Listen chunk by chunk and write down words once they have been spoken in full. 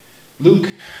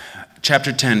Luke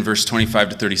chapter 10, verse 25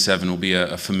 to 37 will be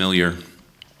a familiar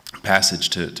passage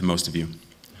to most of you.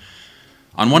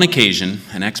 On one occasion,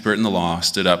 an expert in the law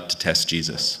stood up to test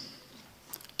Jesus.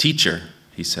 "Teacher,"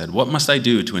 he said, "what must I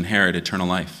do to inherit eternal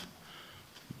life?"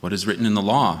 "What is written in the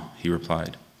law?" he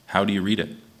replied. "How do you read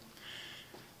it?"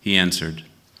 He answered,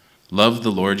 "Love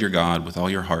the Lord your God with all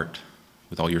your heart,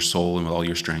 with all your soul, and with all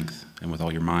your strength, and with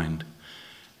all your mind,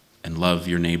 and love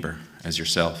your neighbor as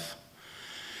yourself."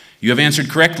 "You have answered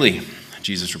correctly,"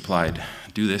 Jesus replied.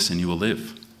 "Do this and you will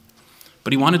live."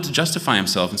 But he wanted to justify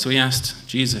himself, and so he asked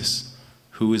Jesus,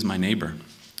 "Who is my neighbor?"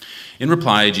 In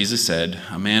reply, Jesus said,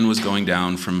 "A man was going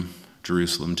down from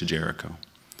Jerusalem to Jericho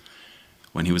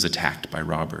when he was attacked by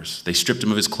robbers. They stripped him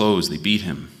of his clothes, they beat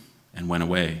him, and went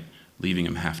away, leaving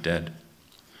him half dead.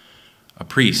 A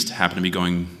priest happened to be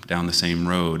going down the same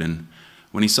road, and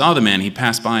when he saw the man, he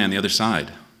passed by on the other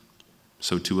side.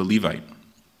 So too a Levite,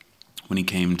 when he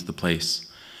came to the place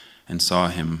and saw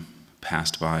him,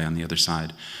 passed by on the other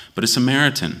side. But a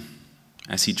Samaritan,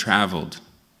 as he traveled,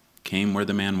 came where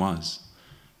the man was,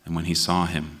 and when he saw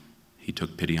him, he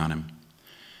took pity on him.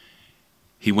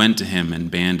 He went to him and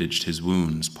bandaged his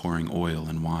wounds, pouring oil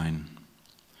and wine.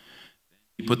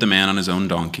 He put the man on his own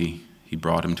donkey. He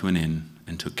brought him to an inn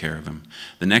and took care of him.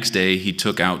 The next day he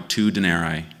took out 2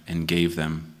 denarii and gave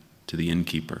them to the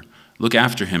innkeeper. "Look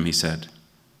after him," he said,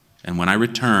 "and when I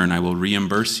return, I will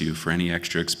reimburse you for any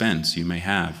extra expense you may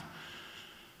have."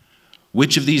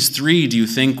 Which of these 3 do you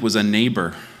think was a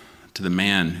neighbor to the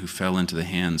man who fell into the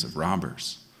hands of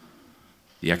robbers?"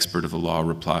 The expert of the law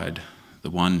replied, "The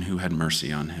one who had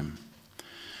mercy on him."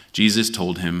 Jesus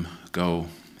told him, "Go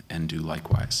and do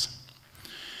likewise."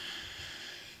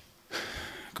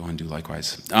 Go and do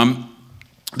likewise.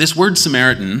 This word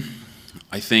Samaritan,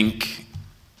 I think,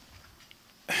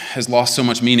 has lost so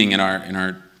much meaning in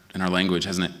our language,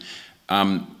 hasn't it?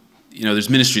 There's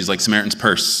ministries like Samaritan's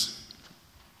Purse.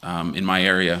 In my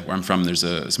area where I'm from, there's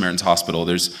a Samaritan's Hospital.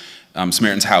 There's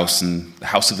Samaritan's House and the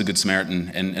House of the Good Samaritan,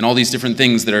 and all these different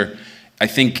things that are, I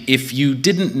think, if you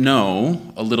didn't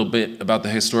know a little bit about the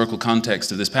historical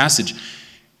context of this passage,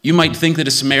 you might think that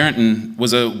a Samaritan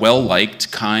was a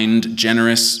well-liked, kind,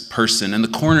 generous person and the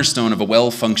cornerstone of a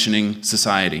well-functioning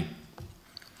society.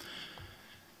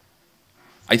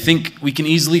 I think we can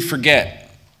easily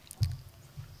forget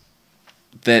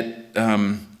that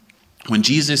when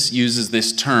Jesus uses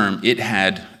this term, it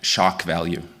had shock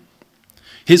value.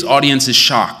 His audience is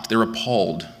shocked, they're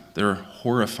appalled, they're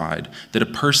horrified that a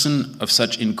person of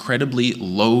such incredibly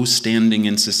low standing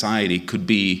in society could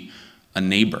be a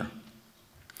neighbor.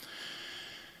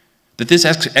 That this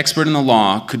expert in the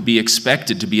law could be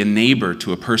expected to be a neighbor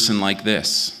to a person like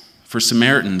this. For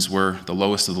Samaritans were the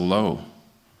lowest of the low.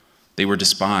 They were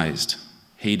despised,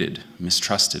 hated,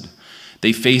 mistrusted.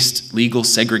 They faced legal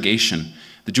segregation.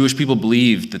 The Jewish people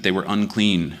believed that they were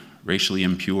unclean, racially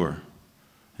impure,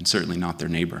 and certainly not their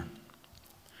neighbor.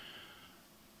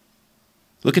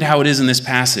 Look at how it is in this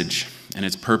passage and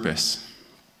its purpose.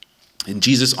 In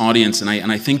Jesus' audience, and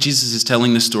I think Jesus is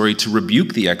telling this story to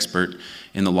rebuke the expert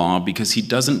in the law because he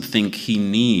doesn't think he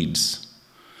needs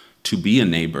to be a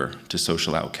neighbor to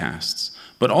social outcasts.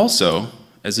 But also,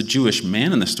 as a Jewish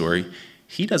man in the story,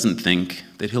 he doesn't think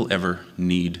that he'll ever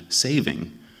need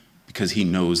saving because he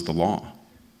knows the law.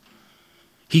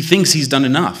 He thinks he's done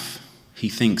enough. He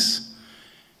thinks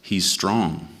he's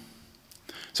strong.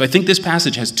 So I think this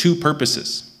passage has 2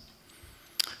 purposes.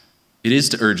 It is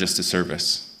to urge us to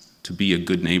service, to be a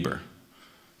good neighbor,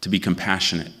 to be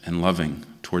compassionate and loving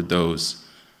toward those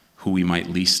who we might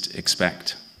least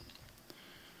expect.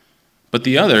 But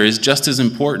the other is just as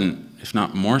important, if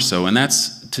not more so, and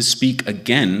that's to speak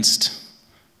against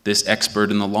this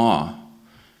expert in the law,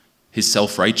 his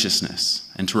self-righteousness,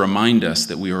 and to remind us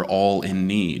that we are all in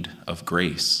need of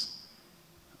grace,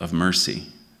 of mercy,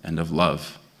 and of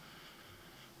love.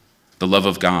 The love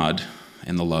of God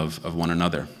and the love of one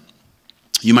another.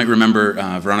 You might remember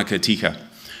Veronica Tika,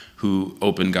 who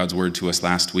opened God's Word to us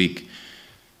last week.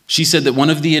 She said that one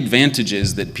of the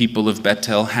advantages that people of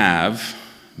Bethel have,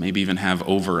 maybe even have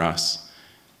over us,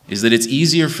 is that it's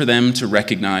easier for them to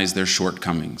recognize their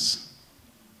shortcomings.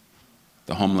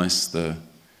 The homeless, the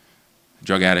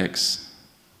drug addicts.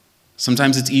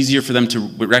 Sometimes it's easier for them to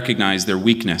recognize their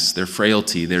weakness, their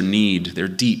frailty, their need, their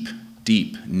deep,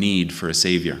 deep need for a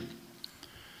Savior.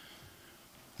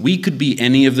 We could be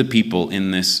any of the people in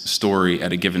this story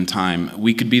at a given time.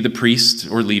 We could be the priest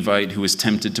or Levite who is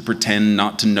tempted to pretend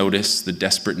not to notice the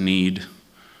desperate need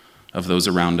of those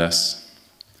around us.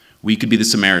 We could be the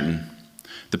Samaritan,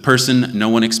 the person no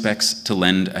one expects to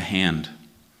lend a hand,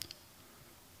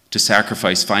 to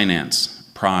sacrifice finance,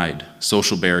 pride,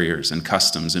 social barriers, and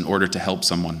customs in order to help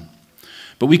someone.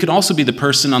 But we could also be the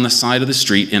person on the side of the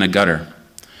street in a gutter,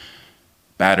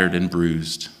 battered and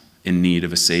bruised, in need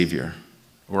of a Savior.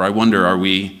 Or I wonder,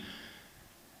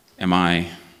 am I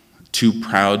too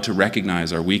proud to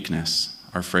recognize our weakness,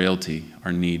 our frailty,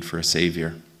 our need for a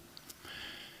Savior?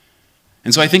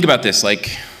 And so I think about this,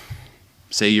 like,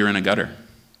 say you're in a gutter.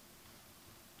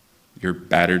 You're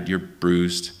battered, you're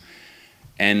bruised,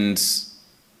 and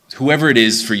whoever it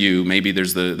is for you, maybe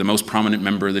there's the most prominent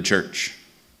member of the church.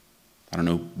 I don't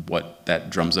know what that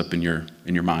drums up in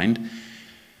your mind.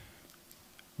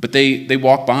 But they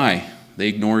walk by, they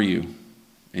ignore you,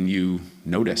 and you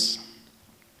notice.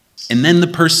 And then the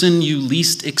person you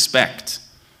least expect,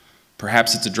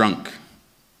 perhaps it's a drunk,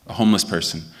 a homeless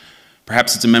person,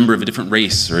 perhaps it's a member of a different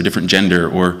race or a different gender,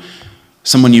 or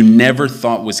someone you never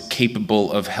thought was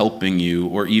capable of helping you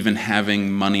or even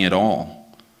having money at all.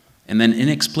 And then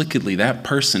inexplicably, that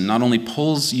person not only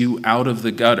pulls you out of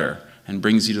the gutter and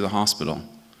brings you to the hospital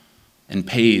and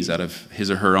pays out of his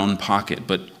or her own pocket,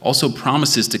 but also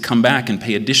promises to come back and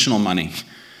pay additional money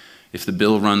if the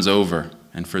bill runs over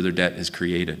and further debt is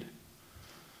created.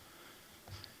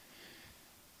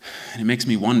 And it makes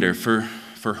me wonder, for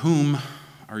whom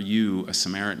are you a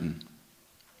Samaritan?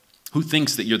 Who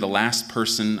thinks that you're the last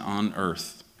person on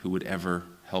earth who would ever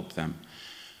help them?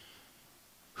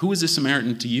 Who is a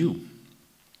Samaritan to you?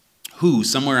 Who,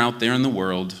 somewhere out there in the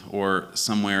world or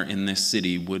somewhere in this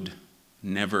city, would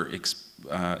never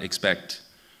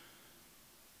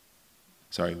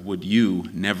would you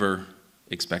never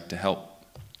expect to help?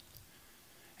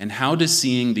 And how does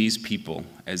seeing these people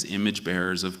as image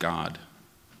bearers of God,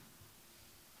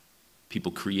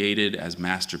 people created as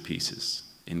masterpieces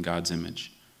in God's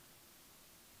image,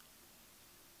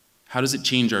 how does it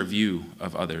change our view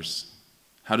of others?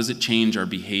 How does it change our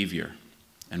behavior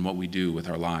and what we do with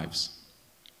our lives?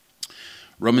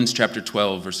 Romans chapter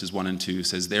 12, verses 1 and 2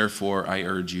 says, "Therefore I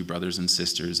urge you, brothers and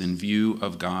sisters, in view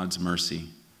of God's mercy,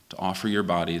 to offer your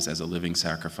bodies as a living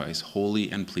sacrifice,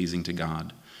 holy and pleasing to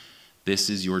God. This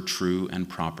is your true and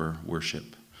proper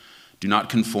worship. Do not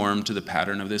conform to the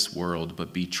pattern of this world,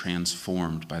 but be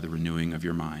transformed by the renewing of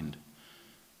your mind.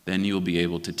 Then you will be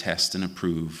able to test and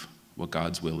approve what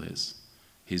God's will is,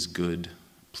 his good,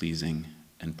 pleasing,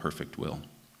 and perfect will."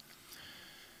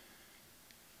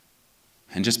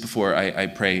 And just before I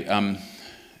pray,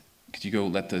 could you go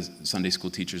let the Sunday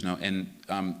school teachers know? And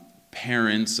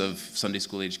parents of Sunday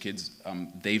school age kids,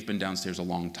 they've been downstairs a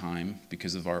long time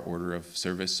because of our order of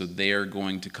service, so they are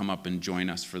going to come up and join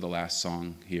us for the last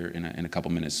song here in a couple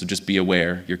minutes. So just be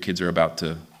aware, your kids are about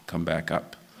to come back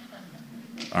up.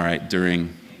 All right,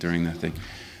 during the thing.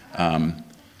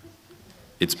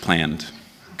 It's planned,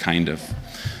 kind of.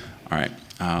 All right,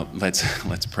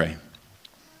 let's pray.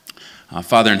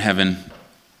 Father in heaven,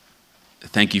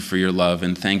 thank you for your love,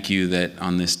 and thank you that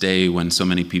on this day when so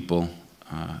many people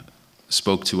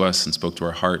spoke to us and spoke to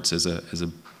our hearts as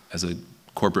a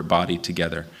corporate body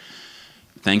together,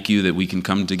 thank you that we can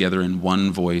come together in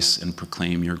one voice and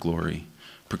proclaim your glory.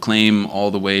 Proclaim all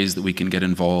the ways that we can get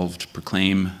involved.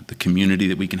 Proclaim the community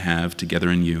that we can have together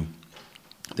in you.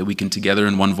 That we can together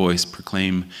in one voice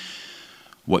proclaim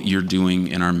what you're doing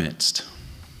in our midst.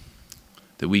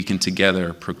 That we can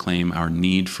together proclaim our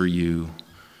need for you,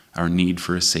 our need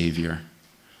for a Savior.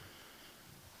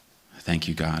 Thank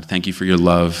you, God. Thank you for your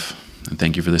love, and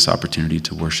thank you for this opportunity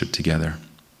to worship together.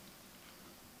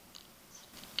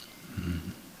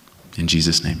 In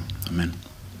Jesus' name, amen.